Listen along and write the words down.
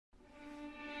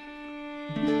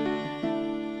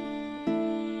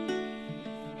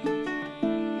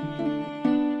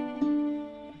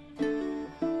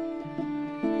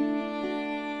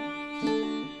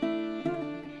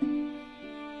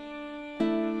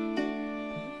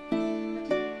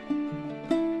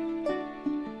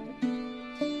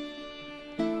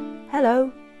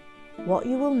Hello! What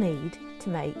you will need to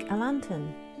make a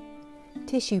lantern.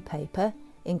 Tissue paper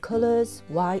in colours,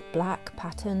 white, black,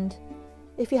 patterned.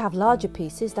 If you have larger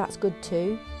pieces, that's good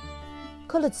too.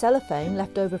 Coloured cellophane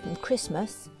left over from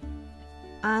Christmas,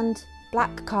 and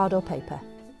black card or paper.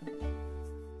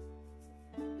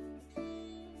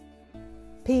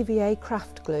 PVA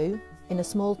craft glue in a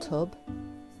small tub,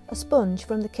 a sponge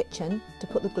from the kitchen to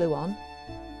put the glue on,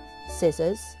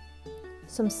 scissors,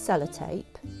 some sellotape,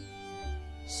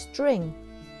 string,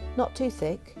 not too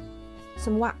thick,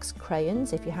 some wax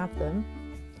crayons if you have them,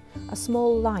 a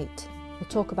small light, we'll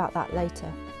talk about that later,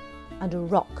 and a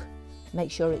rock, make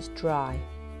sure it's dry.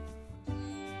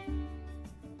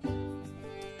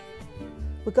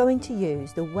 We're going to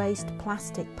use the waste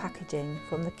plastic packaging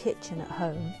from the kitchen at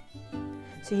home,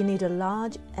 so you need a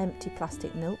large empty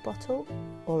plastic milk bottle,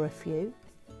 or a few,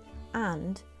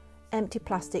 and empty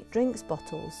plastic drinks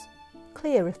bottles,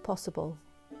 clear if possible.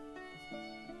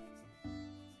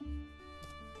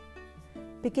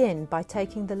 Begin by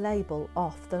taking the label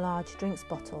off the large drinks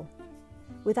bottle.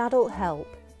 With adult help,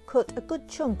 cut a good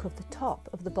chunk of the top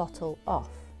of the bottle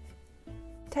off.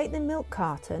 Take the milk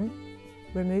carton,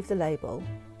 remove the label,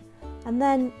 and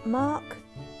then mark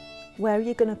where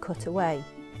you're going to cut away.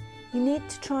 You need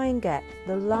to try and get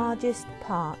the largest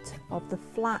part of the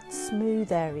flat,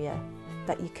 smooth area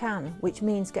that you can, which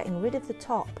means getting rid of the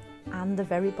top and the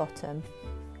very bottom,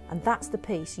 and that's the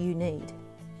piece you need.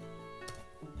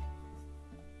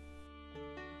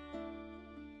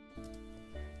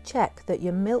 Check that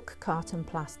your milk carton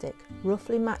plastic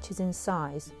roughly matches in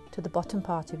size to the bottom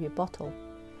part of your bottle.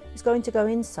 It's going to go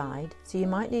inside, so you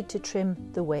might need to trim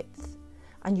the width,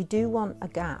 and you do want a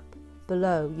gap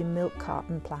below your milk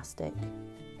carton plastic.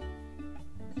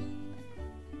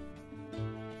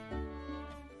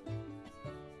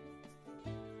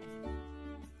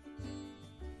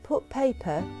 Put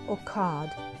paper or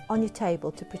card on your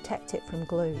table to protect it from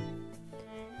glue.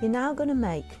 You're now going to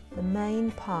make the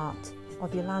main part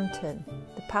of your lantern,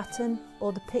 the pattern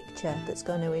or the picture that's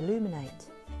going to illuminate.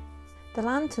 The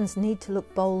lanterns need to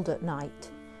look bold at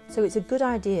night, so it's a good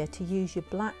idea to use your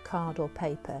black card or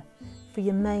paper for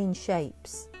your main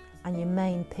shapes and your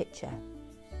main picture.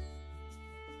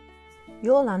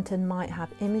 Your lantern might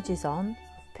have images on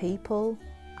of people,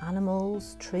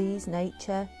 animals, trees,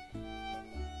 nature,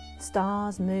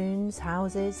 stars, moons,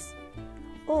 houses,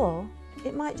 or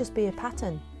it might just be a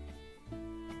pattern.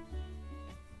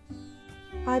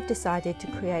 I've decided to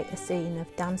create a scene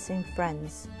of dancing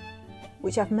friends,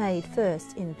 which I've made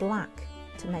first in black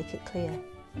to make it clear.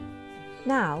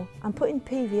 Now I'm putting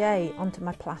PVA onto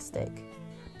my plastic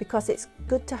because it's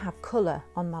good to have colour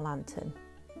on my lantern.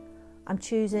 I'm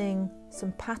choosing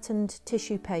some patterned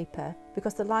tissue paper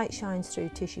because the light shines through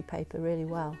tissue paper really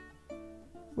well.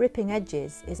 Ripping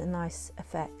edges is a nice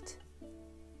effect.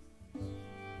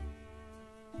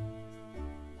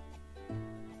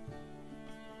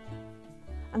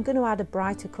 I'm going to add a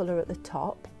brighter colour at the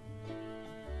top.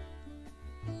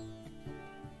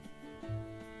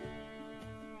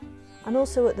 And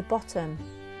also at the bottom.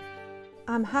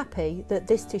 I'm happy that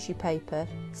this tissue paper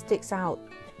sticks out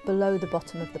below the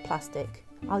bottom of the plastic.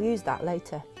 I'll use that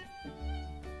later.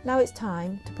 Now it's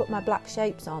time to put my black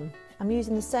shapes on. I'm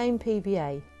using the same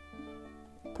PVA.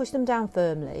 Push them down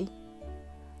firmly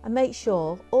and make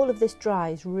sure all of this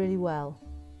dries really well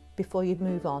before you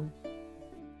move on.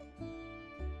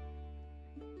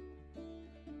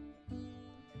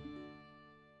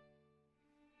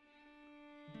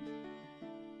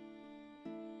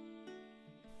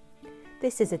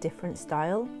 This is a different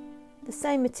style, the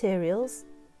same materials,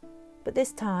 but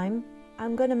this time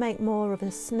I'm going to make more of a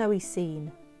snowy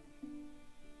scene.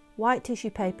 White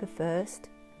tissue paper first,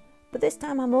 but this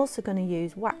time I'm also going to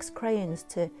use wax crayons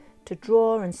to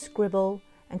draw and scribble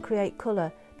and create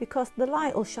colour, because the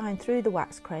light will shine through the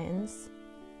wax crayons.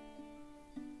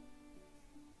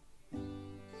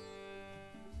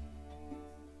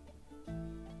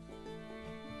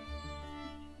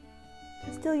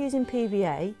 Still using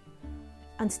PVA,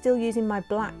 and still using my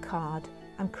black card,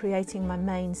 I'm creating my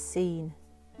main scene.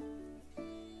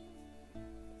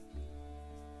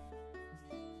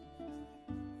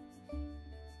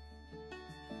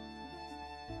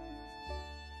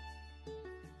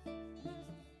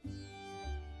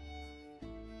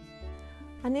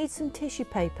 I need some tissue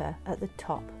paper at the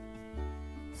top,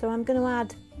 so I'm going to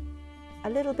add a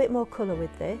little bit more colour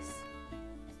with this.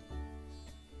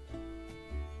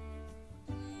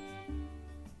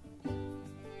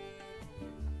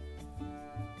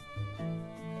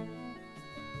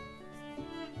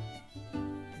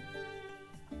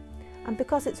 And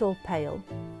because it's all pale,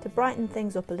 to brighten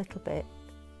things up a little bit,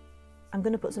 I'm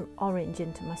going to put some orange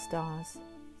into my stars.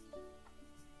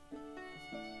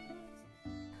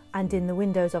 And in the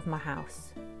windows of my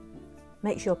house.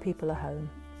 Make sure people are home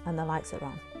and the lights are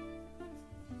on.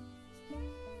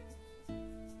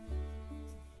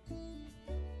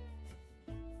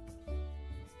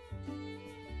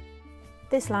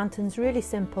 This lantern's really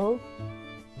simple.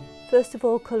 First of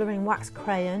all, colouring wax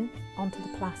crayon onto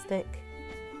the plastic.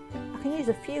 I can use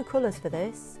a few colours for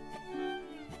this.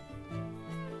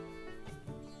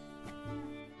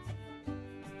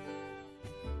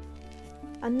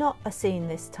 And not a scene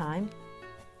this time,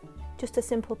 just a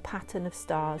simple pattern of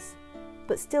stars,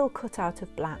 but still cut out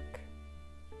of black.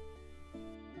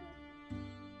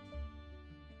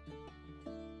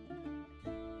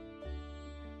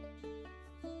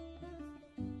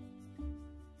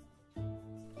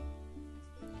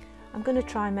 I'm going to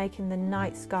try making the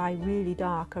night sky really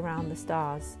dark around the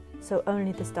stars, so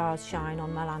only the stars shine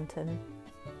on my lantern.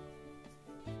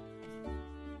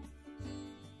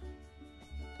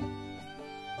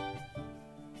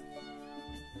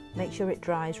 Make sure it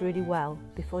dries really well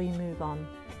before you move on.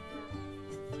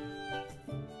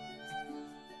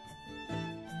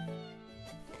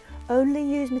 Only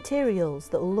use materials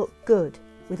that will look good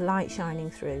with light shining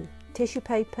through. Tissue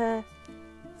paper,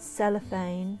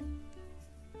 cellophane.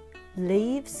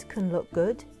 Leaves can look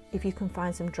good if you can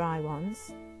find some dry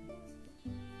ones.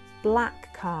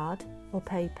 Black card or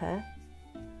paper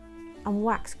and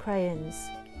wax crayons.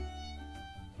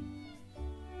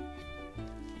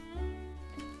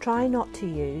 Try not to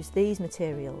use these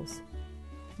materials.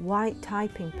 White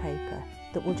typing paper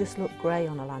that will just look grey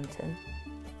on a lantern.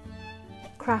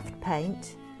 Craft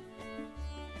paint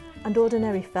and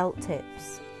ordinary felt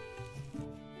tips.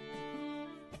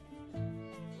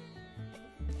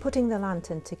 Putting the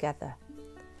lantern together.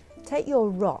 Take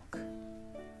your rock,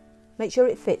 make sure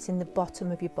it fits in the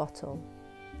bottom of your bottle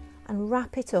and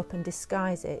wrap it up and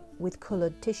disguise it with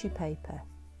coloured tissue paper.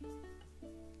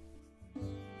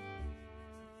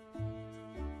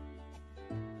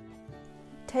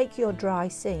 Take your dry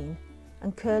scene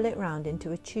and curl it round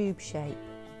into a tube shape,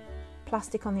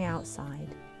 plastic on the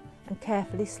outside, and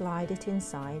carefully slide it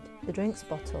inside the drinks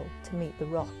bottle to meet the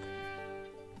rock.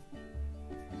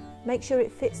 Make sure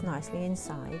it fits nicely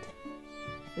inside,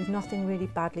 with nothing really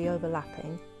badly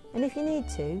overlapping, and if you need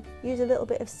to, use a little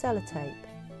bit of Selotape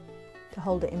to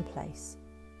hold it in place.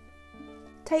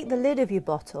 Take the lid of your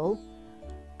bottle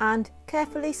and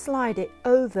carefully slide it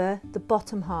over the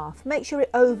bottom half. Make sure it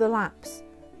overlaps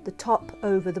the top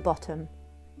over the bottom.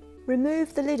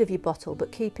 Remove the lid of your bottle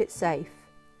but keep it safe.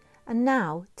 And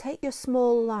now take your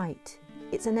small light.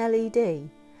 It's an LED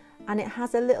and it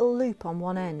has a little loop on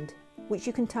one end which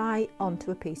you can tie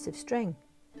onto a piece of string.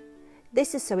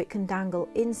 This is so it can dangle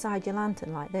inside your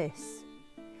lantern like this.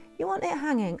 You want it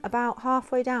hanging about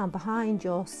halfway down behind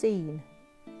your scene.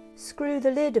 Screw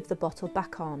the lid of the bottle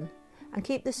back on and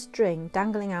keep the string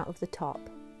dangling out of the top.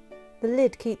 The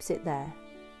lid keeps it there.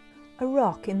 A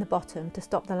rock in the bottom to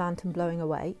stop the lantern blowing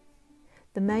away,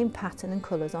 the main pattern and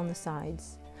colours on the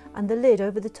sides, and the lid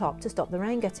over the top to stop the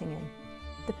rain getting in.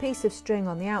 The piece of string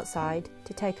on the outside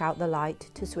to take out the light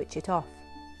to switch it off.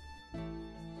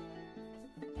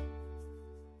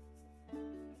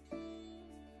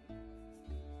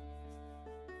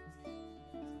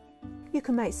 You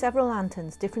can make several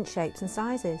lanterns different shapes and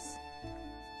sizes.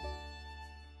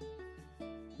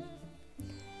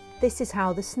 This is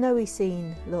how the snowy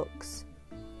scene looks.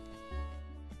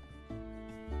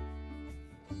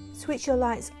 Switch your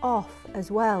lights off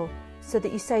as well so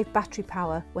that you save battery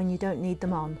power when you don't need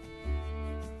them on.